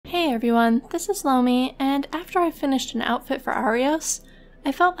everyone, this is Lomi, and after I finished an outfit for Arios,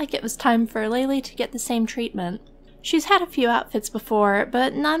 I felt like it was time for Laele to get the same treatment. She's had a few outfits before,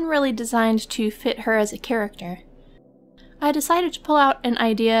 but none really designed to fit her as a character. I decided to pull out an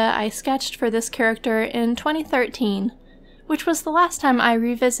idea I sketched for this character in 2013, which was the last time I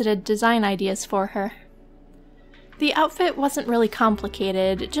revisited design ideas for her. The outfit wasn't really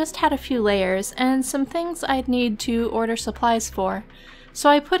complicated, it just had a few layers and some things I'd need to order supplies for. So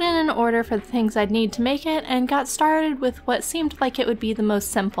I put in an order for the things I'd need to make it and got started with what seemed like it would be the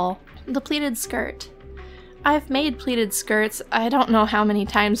most simple, the pleated skirt. I've made pleated skirts I don't know how many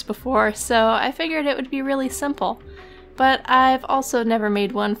times before, so I figured it would be really simple. But I've also never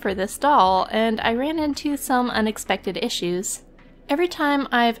made one for this doll, and I ran into some unexpected issues. Every time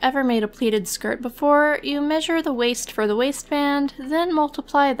I've ever made a pleated skirt before, you measure the waist for the waistband, then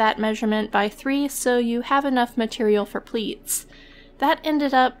multiply that measurement by 3 so you have enough material for pleats. That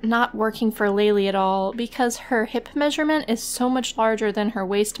ended up not working for Laele at all because her hip measurement is so much larger than her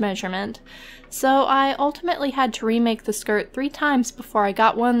waist measurement, so I ultimately had to remake the skirt 3 times before I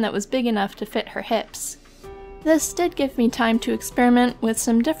got one that was big enough to fit her hips. This did give me time to experiment with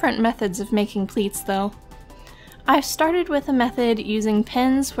some different methods of making pleats though. I started with a method using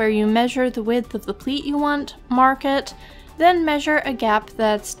pins where you measure the width of the pleat you want, mark it, then measure a gap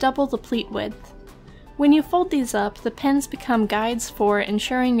that's double the pleat width. When you fold these up, the pins become guides for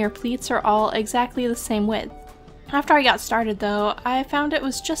ensuring your pleats are all exactly the same width. After I got started though, I found it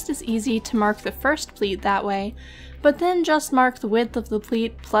was just as easy to mark the first pleat that way, but then just mark the width of the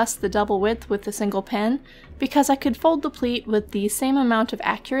pleat plus the double width with a single pin, because I could fold the pleat with the same amount of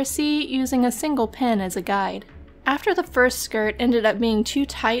accuracy using a single pin as a guide. After the first skirt ended up being too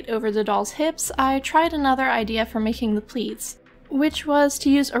tight over the doll's hips, I tried another idea for making the pleats, which was to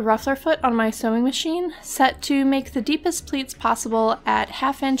use a ruffler foot on my sewing machine, set to make the deepest pleats possible at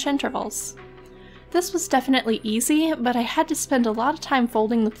half-inch intervals. This was definitely easy, but I had to spend a lot of time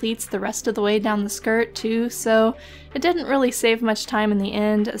folding the pleats the rest of the way down the skirt too, so it didn't really save much time in the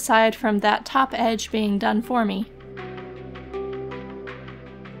end, aside from that top edge being done for me.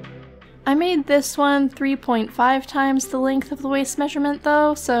 I made this one 3.5 times the length of the waist measurement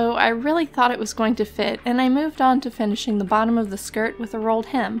though, so I really thought it was going to fit, and I moved on to finishing the bottom of the skirt with a rolled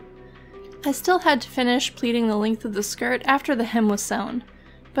hem. I still had to finish pleating the length of the skirt after the hem was sewn,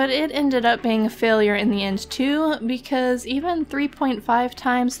 but it ended up being a failure in the end too, because even 3.5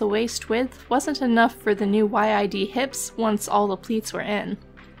 times the waist width wasn't enough for the new nYID hips once all the pleats were in.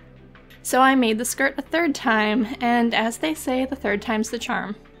 So I made the skirt a third time, and as they say, the third time's the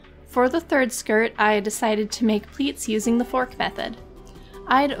charm. For the third skirt, I decided to make pleats using the fork method.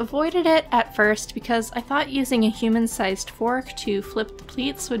 I'd avoided it at first because I thought using a human-sized fork to flip the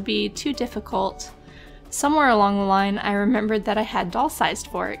pleats would be too difficult. Somewhere along the line, I remembered that I had doll-sized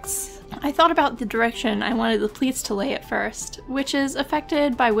forks. I thought about the direction I wanted the pleats to lay at first, which is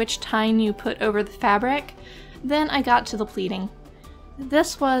affected by which tine you put over the fabric. Then I got to the pleating.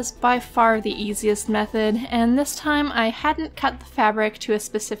 This was by far the easiest method, and this time I hadn't cut the fabric to a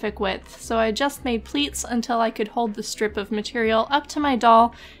specific width, so I just made pleats until I could hold the strip of material up to my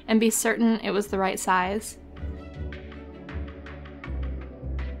doll and be certain it was the right size.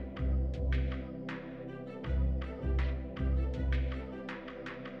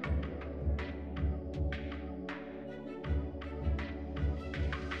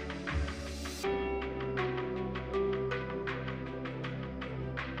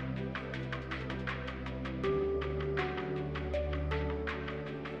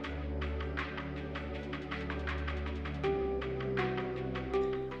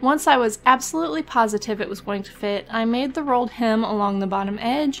 Once I was absolutely positive it was going to fit, I made the rolled hem along the bottom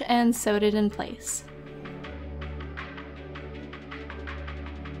edge and sewed it in place.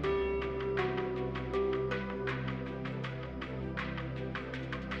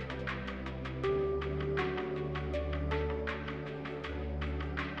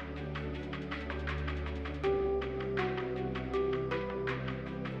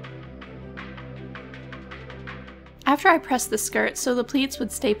 After I pressed the skirt so the pleats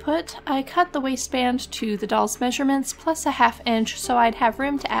would stay put, I cut the waistband to the doll's measurements plus a ½ inch so I'd have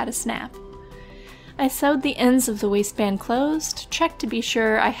room to add a snap. I sewed the ends of the waistband closed, checked to be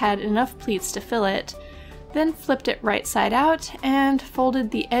sure I had enough pleats to fill it, then flipped it right side out and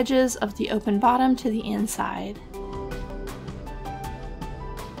folded the edges of the open bottom to the inside.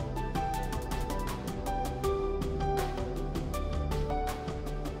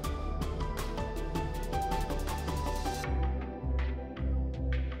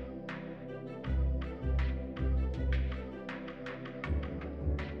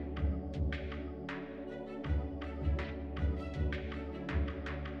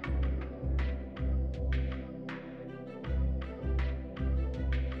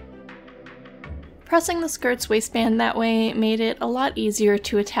 Pressing the skirt's waistband that way made it a lot easier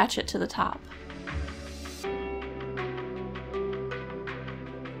to attach it to the top.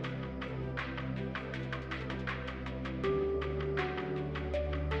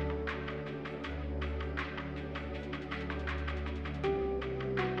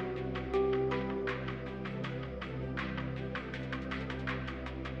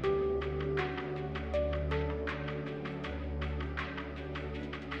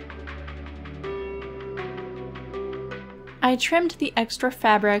 I trimmed the extra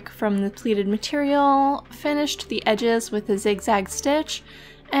fabric from the pleated material, finished the edges with a zigzag stitch,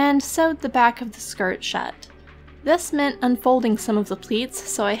 and sewed the back of the skirt shut. This meant unfolding some of the pleats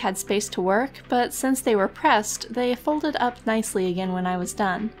so I had space to work, but since they were pressed, they folded up nicely again when I was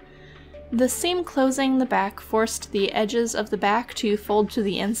done. The seam closing the back forced the edges of the back to fold to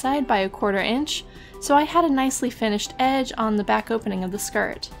the inside by 1/4 inch, so I had a nicely finished edge on the back opening of the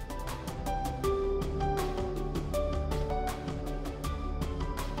skirt.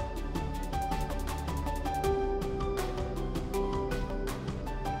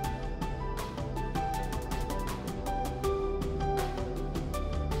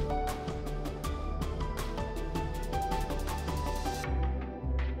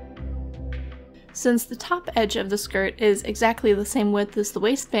 Since the top edge of the skirt is exactly the same width as the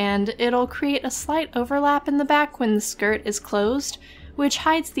waistband, it'll create a slight overlap in the back when the skirt is closed, which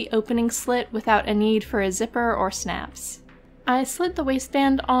hides the opening slit without a need for a zipper or snaps. I slid the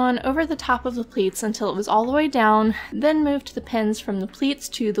waistband on over the top of the pleats until it was all the way down, then moved the pins from the pleats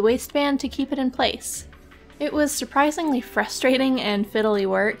to the waistband to keep it in place. It was surprisingly frustrating and fiddly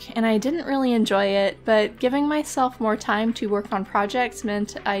work, and I didn't really enjoy it, but giving myself more time to work on projects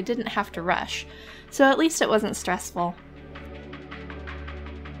meant I didn't have to rush, so at least it wasn't stressful.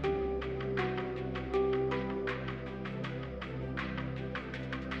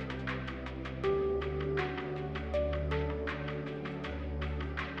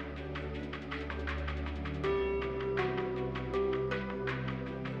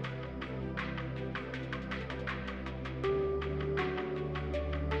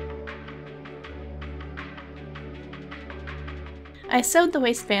 I sewed the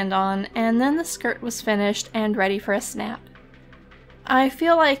waistband on, and then the skirt was finished and ready for a snap. I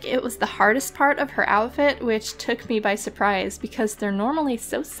feel like it was the hardest part of her outfit, which took me by surprise because they're normally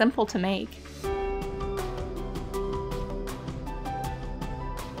so simple to make.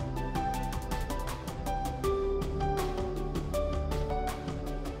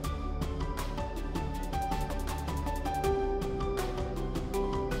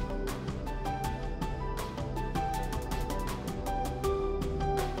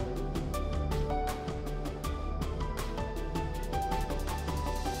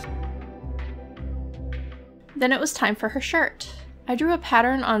 Then it was time for her shirt. I drew a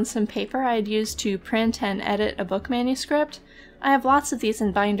pattern on some paper I had used to print and edit a book manuscript. I have lots of these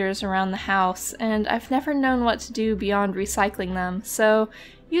in binders around the house, and I've never known what to do beyond recycling them, so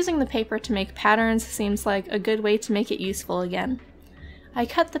using the paper to make patterns seems like a good way to make it useful again. I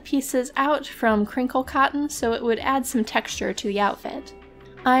cut the pieces out from crinkle cotton so it would add some texture to the outfit.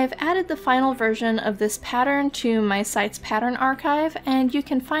 I've added the final version of this pattern to my site's pattern archive, and you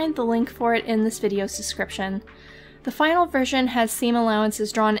can find the link for it in this video's description. The final version has seam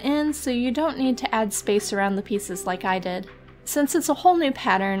allowances drawn in, so you don't need to add space around the pieces like I did. Since it's a whole new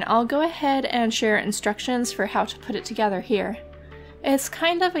pattern, I'll go ahead and share instructions for how to put it together here. It's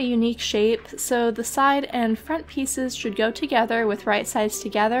kind of a unique shape, so the side and front pieces should go together with right sides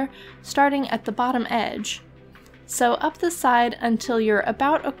together, starting at the bottom edge. Sew up the side until you're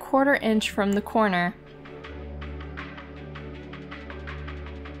about 1/4 inch from the corner.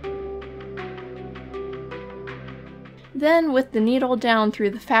 Then, with the needle down through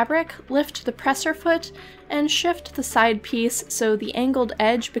the fabric, lift the presser foot and shift the side piece so the angled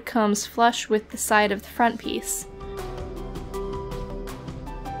edge becomes flush with the side of the front piece.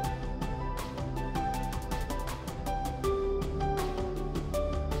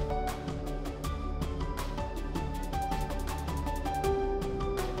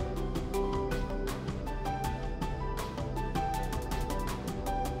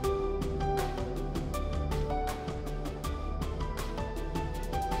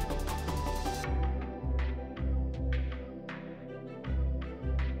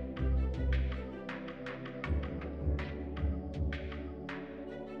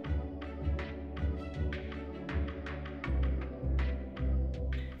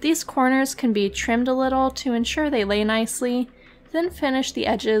 These corners can be trimmed a little to ensure they lay nicely, then finish the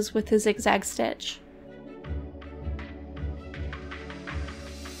edges with a zigzag stitch.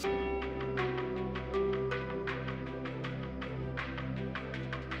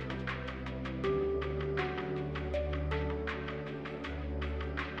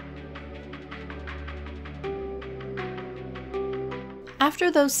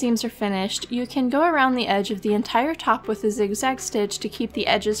 After those seams are finished, you can go around the edge of the entire top with a zigzag stitch to keep the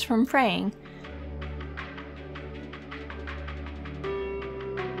edges from fraying.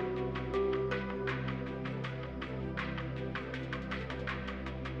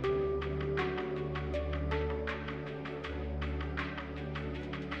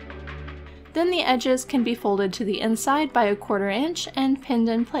 Then the edges can be folded to the inside by 1/4 inch and pinned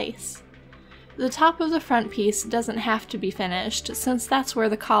in place. The top of the front piece doesn't have to be finished, since that's where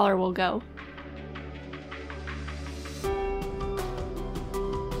the collar will go.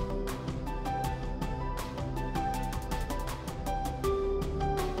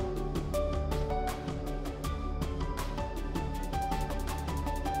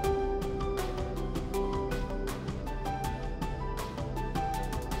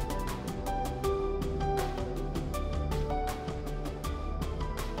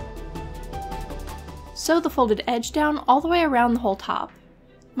 Sew the folded edge down all the way around the whole top.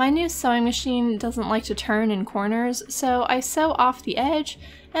 My new sewing machine doesn't like to turn in corners, so I sew off the edge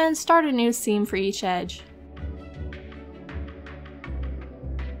and start a new seam for each edge.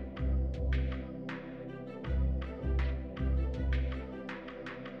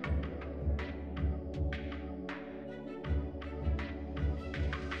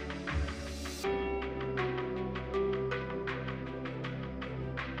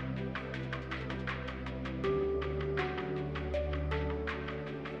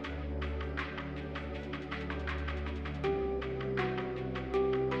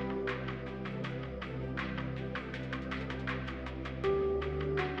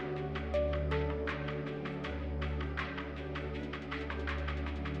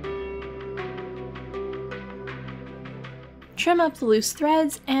 Trim up the loose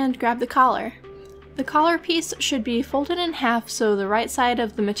threads and grab the collar. The collar piece should be folded in half so the right side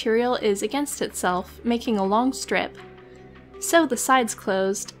of the material is against itself, making a long strip. Sew the sides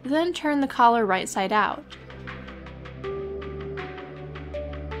closed, then turn the collar right side out.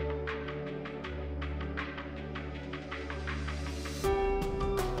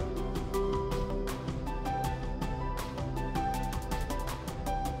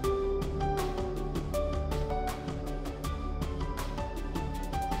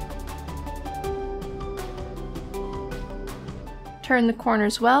 Turn the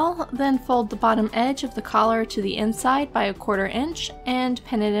corners well, then fold the bottom edge of the collar to the inside by 1/4 inch and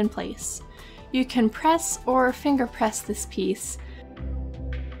pin it in place. You can press or finger press this piece.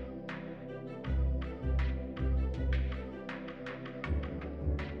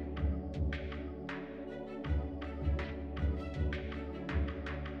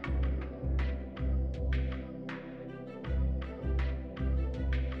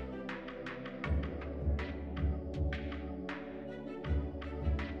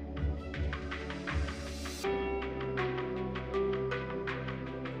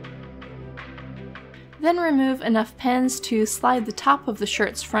 Then remove enough pins to slide the top of the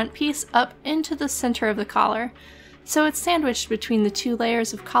shirt's front piece up into the center of the collar, so it's sandwiched between the 2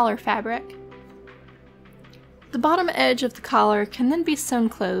 layers of collar fabric. The bottom edge of the collar can then be sewn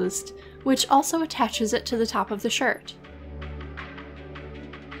closed, which also attaches it to the top of the shirt.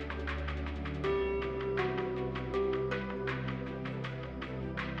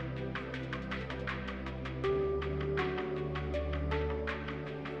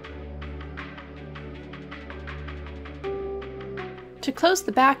 To close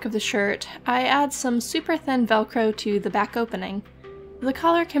the back of the shirt, I add some super thin Velcro to the back opening. The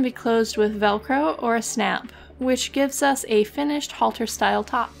collar can be closed with Velcro or a snap, which gives us a finished halter style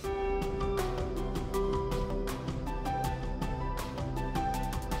top.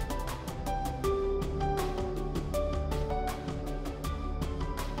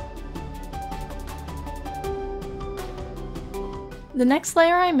 The next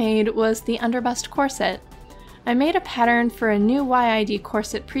layer I made was the underbust corset. I made a pattern for a nYID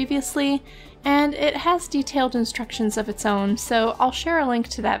corset previously, and it has detailed instructions of its own, so I'll share a link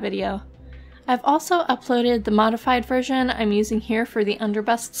to that video. I've also uploaded the modified version I'm using here for the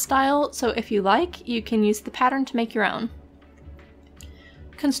underbust style, so if you like, you can use the pattern to make your own.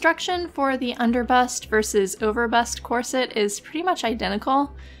 Construction for the underbust versus overbust corset is pretty much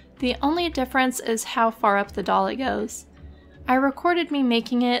identical. The only difference is how far up the doll it goes. I recorded me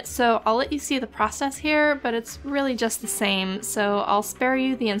making it, so I'll let you see the process here, but it's really just the same, so I'll spare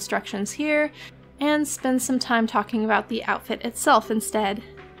you the instructions here and spend some time talking about the outfit itself instead.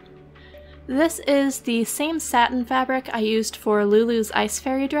 This is the same satin fabric I used for Lulu's Ice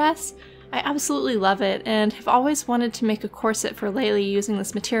Fairy dress. I absolutely love it and have always wanted to make a corset for Laele using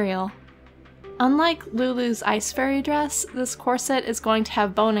this material. Unlike Lulu's Ice Fairy dress, this corset is going to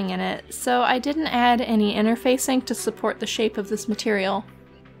have boning in it, so I didn't add any interfacing to support the shape of this material.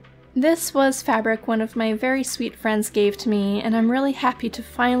 This was fabric one of my very sweet friends gave to me, and I'm really happy to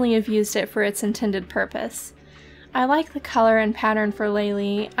finally have used it for its intended purpose. I like the color and pattern for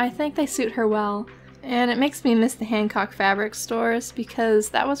Laele. I think they suit her well, and it makes me miss the Hancock fabric stores because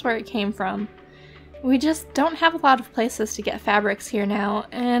that was where it came from. We just don't have a lot of places to get fabrics here now,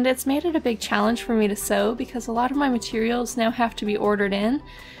 and it's made it a big challenge for me to sew because a lot of my materials now have to be ordered in,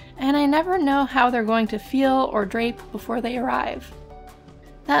 and I never know how they're going to feel or drape before they arrive.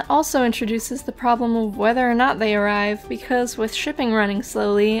 That also introduces the problem of whether or not they arrive, because with shipping running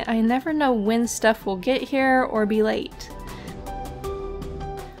slowly, I never know when stuff will get here or be late.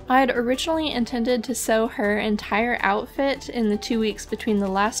 I'd originally intended to sew her entire outfit in the 2 weeks between the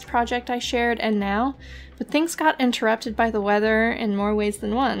last project I shared and now, but things got interrupted by the weather in more ways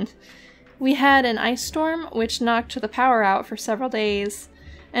than one. We had an ice storm which knocked the power out for several days,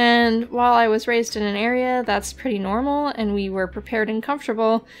 and while I was raised in an area that's pretty normal and we were prepared and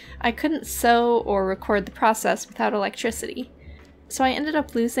comfortable, I couldn't sew or record the process without electricity. So I ended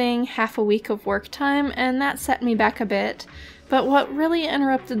up losing half a week of work time, and that set me back a bit. But what really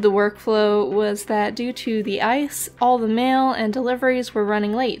interrupted the workflow was that due to the ice, all the mail and deliveries were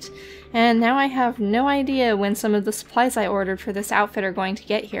running late, and now I have no idea when some of the supplies I ordered for this outfit are going to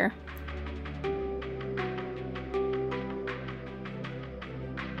get here.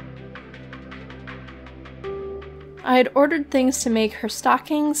 I'd ordered things to make her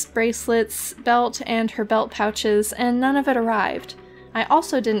stockings, bracelets, belt, and her belt pouches, and none of it arrived. I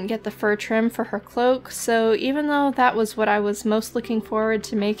also didn't get the fur trim for her cloak, so even though that was what I was most looking forward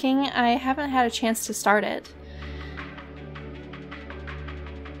to making, I haven't had a chance to start it.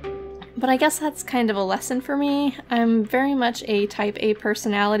 But I guess that's kind of a lesson for me. I'm very much a type A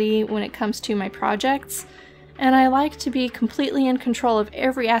personality when it comes to my projects, and I like to be completely in control of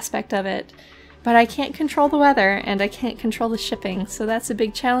every aspect of it. But I can't control the weather, and I can't control the shipping, so that's a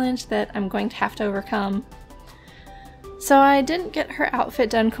big challenge that I'm going to have to overcome. So I didn't get her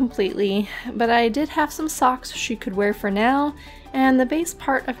outfit done completely, but I did have some socks she could wear for now, and the base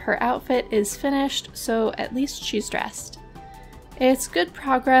part of her outfit is finished, so at least she's dressed. It's good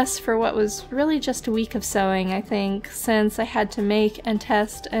progress for what was really just a week of sewing, I think, since I had to make and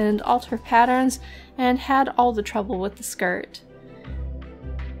test and alter patterns and had all the trouble with the skirt.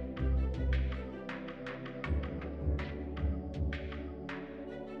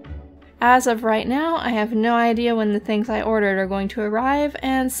 As of right now, I have no idea when the things I ordered are going to arrive,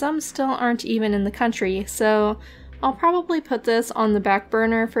 and some still aren't even in the country, so I'll probably put this on the back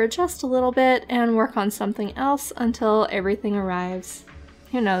burner for just a little bit and work on something else until everything arrives.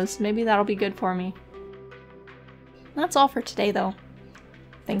 Who knows, maybe that'll be good for me. That's all for today though.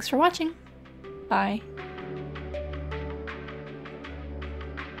 Thanks for watching. Bye.